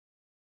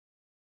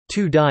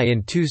2 die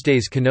in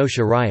Tuesday's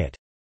Kenosha riot.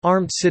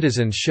 Armed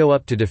citizens show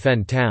up to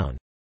defend town.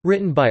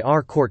 Written by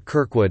R. Court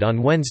Kirkwood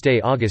on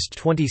Wednesday, August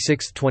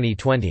 26,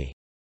 2020.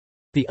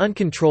 The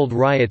uncontrolled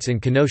riots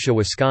in Kenosha,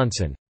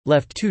 Wisconsin,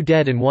 left 2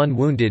 dead and 1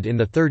 wounded in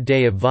the third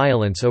day of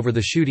violence over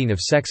the shooting of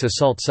sex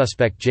assault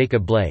suspect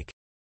Jacob Blake.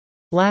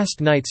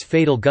 Last night's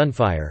fatal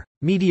gunfire,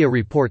 media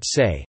reports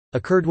say,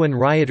 occurred when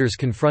rioters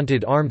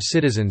confronted armed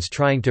citizens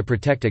trying to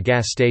protect a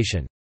gas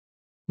station.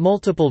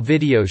 Multiple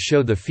videos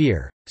show the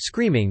fear,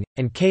 screaming,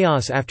 and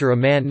chaos after a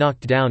man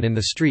knocked down in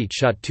the street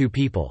shot 2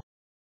 people.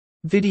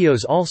 Videos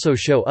also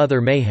show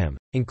other mayhem,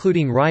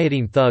 including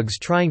rioting thugs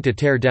trying to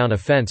tear down a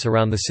fence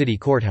around the city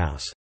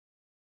courthouse.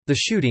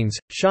 The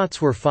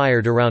shots were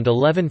fired around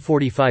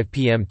 11:45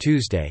 p.m.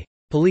 Tuesday,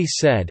 police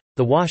said,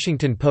 The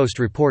Washington Post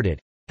reported.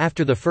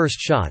 After the first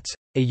shots,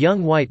 a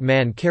young white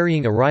man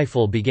carrying a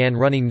rifle began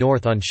running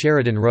north on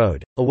Sheridan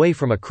Road, away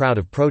from a crowd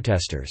of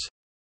protesters.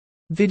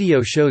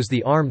 Video shows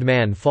the armed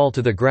man fall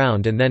to the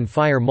ground and then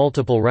fire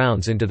multiple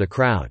rounds into the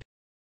crowd.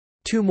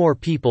 2 more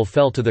people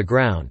fell to the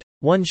ground,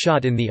 one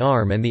shot in the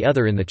arm and the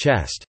other in the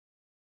chest.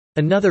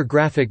 Another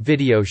graphic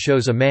video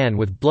shows a man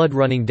with blood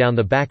running down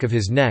the back of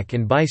his neck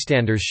and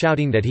bystanders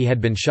shouting that he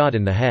had been shot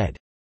in the head.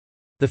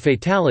 The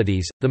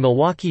fatalities, the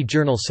Milwaukee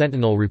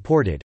Journal-Sentinel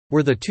reported,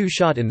 were the 2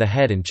 shot in the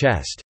head and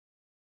chest.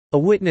 A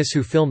witness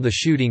who filmed the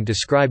shooting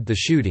described the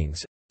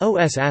shootings,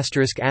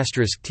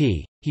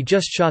 T, he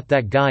just shot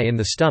that guy in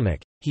the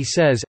stomach, he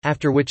says,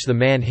 after which the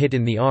man hit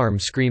in the arm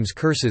screams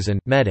curses and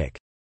medic.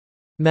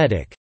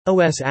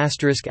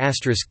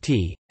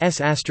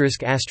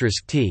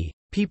 T,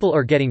 people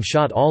are getting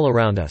shot all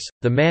around us,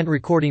 the man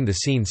recording the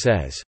scene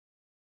says.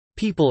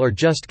 People are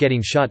just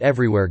getting shot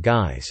everywhere,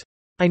 guys.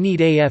 I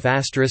need AF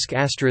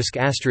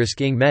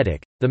 ****ing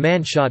medic, the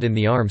man shot in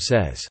the arm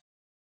says.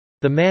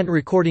 The man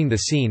recording the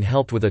scene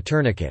helped with a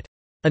tourniquet.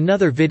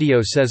 Another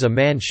video says a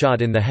man shot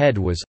in the head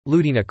was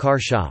looting a car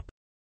shop.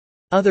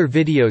 Other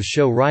videos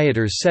show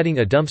rioters setting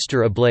a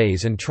dumpster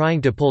ablaze and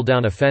trying to pull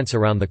down a fence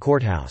around the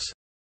courthouse.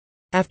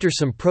 After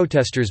some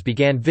protesters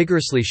began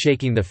vigorously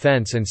shaking the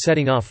fence and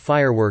setting off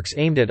fireworks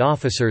aimed at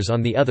officers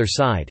on the other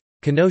side,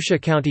 Kenosha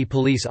County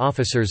police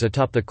officers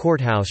atop the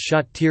courthouse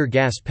shot tear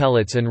gas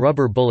pellets and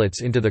rubber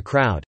bullets into the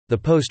crowd, the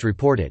Post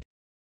reported.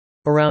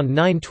 Around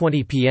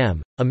 9:20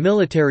 p.m., a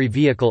military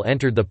vehicle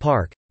entered the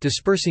park,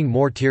 dispersing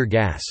more tear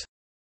gas.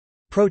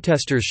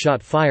 Protesters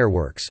shot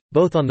fireworks,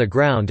 both on the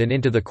ground and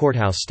into the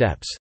courthouse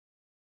steps.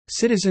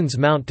 Citizens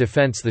mount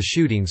defense. The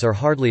shootings are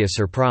hardly a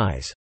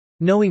surprise.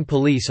 Knowing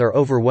police are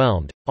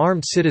overwhelmed,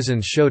 armed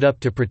citizens showed up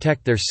to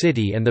protect their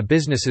city and the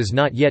businesses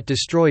not yet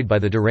destroyed by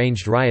the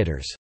deranged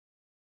rioters.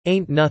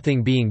 Ain't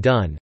nothing being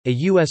done, a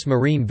U.S.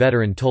 Marine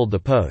veteran told the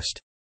Post.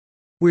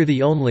 We're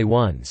the only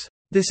ones.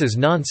 This is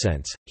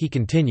nonsense, he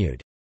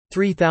continued.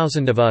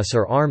 3,000 of us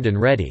are armed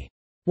and ready.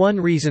 One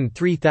reason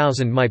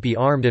 3,000 might be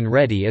armed and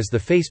ready is the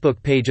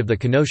Facebook page of the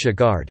Kenosha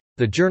Guard,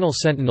 the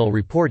Journal-Sentinel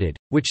reported,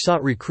 which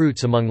sought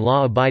recruits among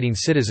law-abiding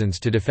citizens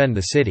to defend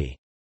the city.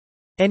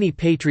 Any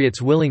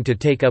patriots willing to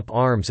take up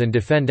arms and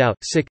defend our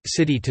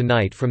city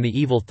tonight from the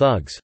evil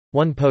thugs,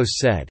 one post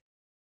said.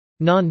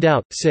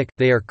 Non-doubt,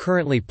 they are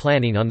currently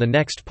planning on the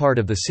next part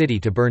of the city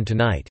to burn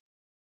tonight.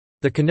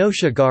 The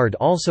Kenosha Guard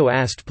also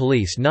asked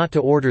police not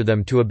to order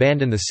them to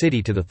abandon the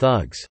city to the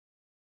thugs.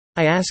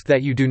 I ask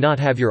that you do not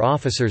have your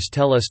officers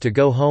tell us to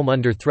go home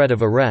under threat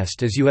of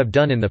arrest as you have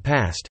done in the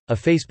past, a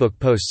Facebook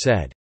post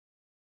said.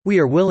 We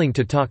are willing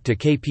to talk to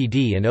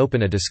KPD and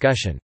open a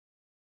discussion.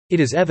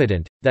 It is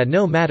evident that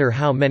no matter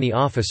how many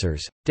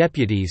officers,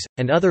 deputies,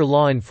 and other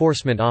law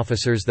enforcement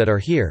officers that are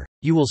here,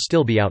 you will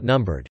still be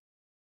outnumbered.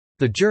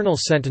 The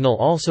Journal-Sentinel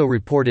also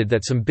reported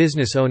that some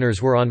business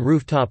owners were on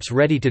rooftops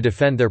ready to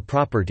defend their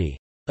property.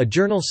 A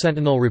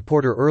Journal-Sentinel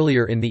reporter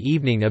earlier in the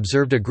evening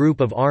observed a group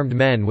of armed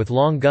men with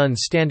long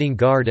guns standing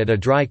guard at a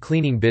dry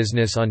cleaning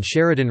business on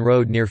Sheridan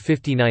Road near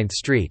 59th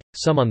Street,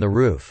 some on the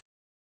roof.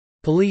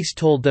 Police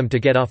told them to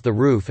get off the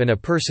roof and a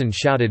person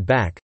shouted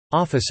back,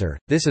 "Officer,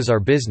 this is our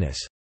business."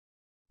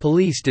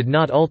 Police did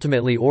not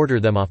ultimately order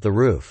them off the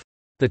roof.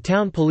 The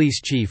town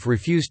police chief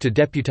refused to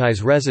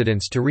deputize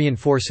residents to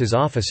reinforce his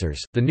officers,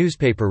 the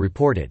newspaper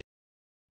reported.